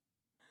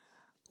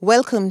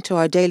Welcome to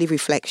our daily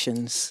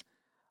reflections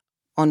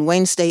on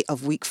Wednesday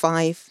of week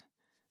 5,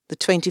 the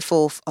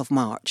 24th of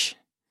March.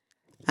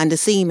 And the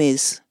theme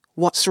is,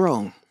 What's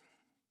Wrong?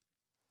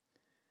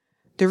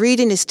 The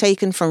reading is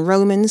taken from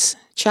Romans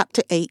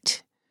chapter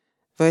 8,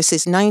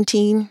 verses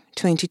 19,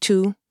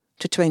 22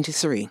 to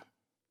 23.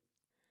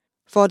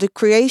 For the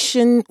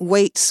creation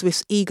waits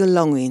with eager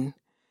longing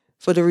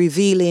for the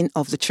revealing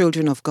of the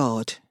children of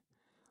God.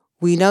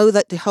 We know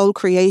that the whole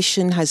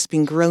creation has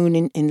been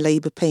groaning in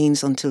labour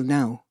pains until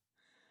now.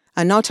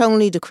 And not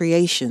only the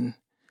creation,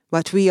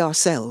 but we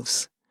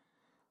ourselves,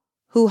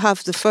 who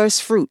have the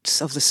first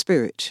fruits of the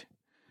Spirit,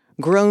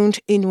 groaned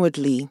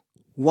inwardly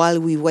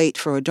while we wait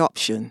for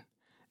adoption,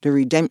 the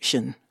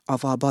redemption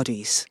of our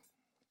bodies.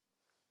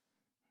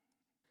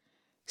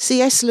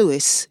 C.S.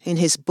 Lewis, in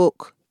his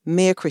book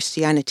Mere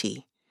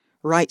Christianity,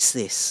 writes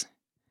this: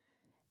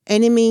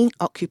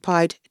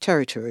 enemy-occupied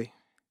territory.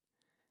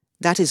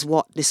 That is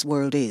what this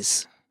world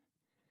is.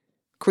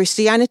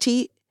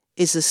 Christianity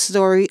is the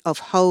story of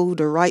how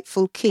the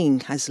rightful king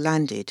has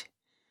landed.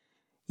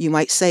 You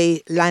might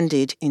say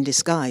landed in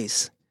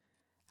disguise,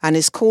 and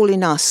is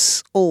calling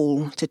us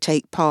all to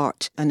take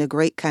part in a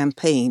great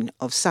campaign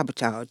of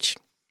sabotage.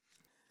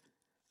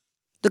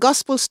 The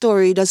gospel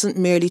story doesn't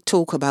merely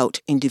talk about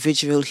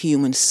individual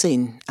human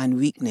sin and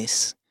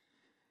weakness.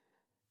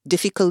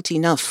 Difficult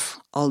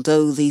enough,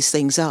 although these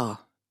things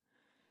are.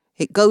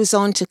 It goes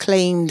on to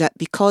claim that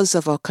because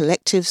of our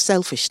collective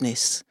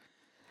selfishness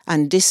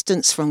and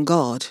distance from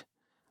God,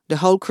 the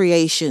whole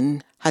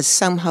creation has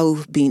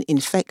somehow been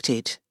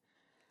infected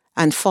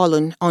and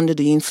fallen under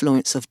the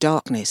influence of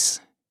darkness.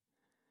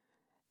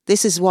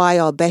 This is why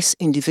our best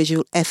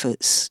individual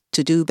efforts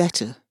to do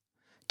better,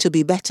 to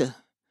be better,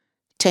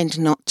 tend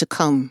not to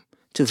come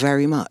to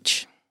very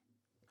much.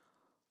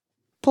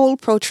 Paul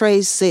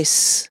portrays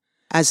this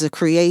as a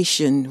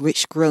creation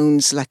which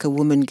groans like a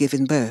woman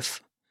giving birth,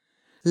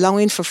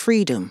 longing for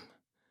freedom,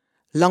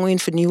 longing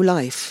for new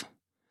life.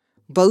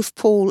 Both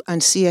Paul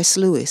and C.S.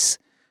 Lewis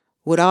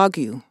would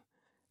argue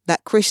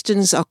that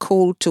Christians are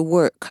called to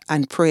work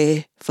and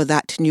pray for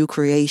that new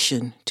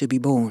creation to be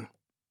born.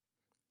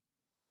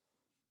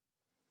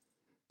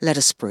 Let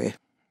us pray.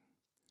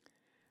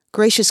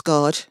 Gracious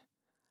God,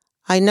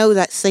 I know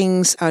that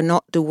things are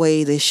not the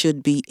way they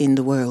should be in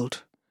the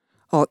world,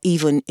 or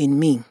even in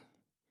me.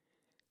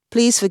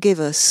 Please forgive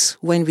us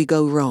when we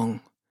go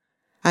wrong,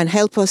 and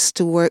help us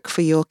to work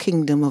for your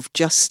kingdom of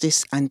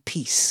justice and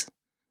peace.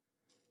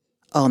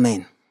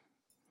 Amen.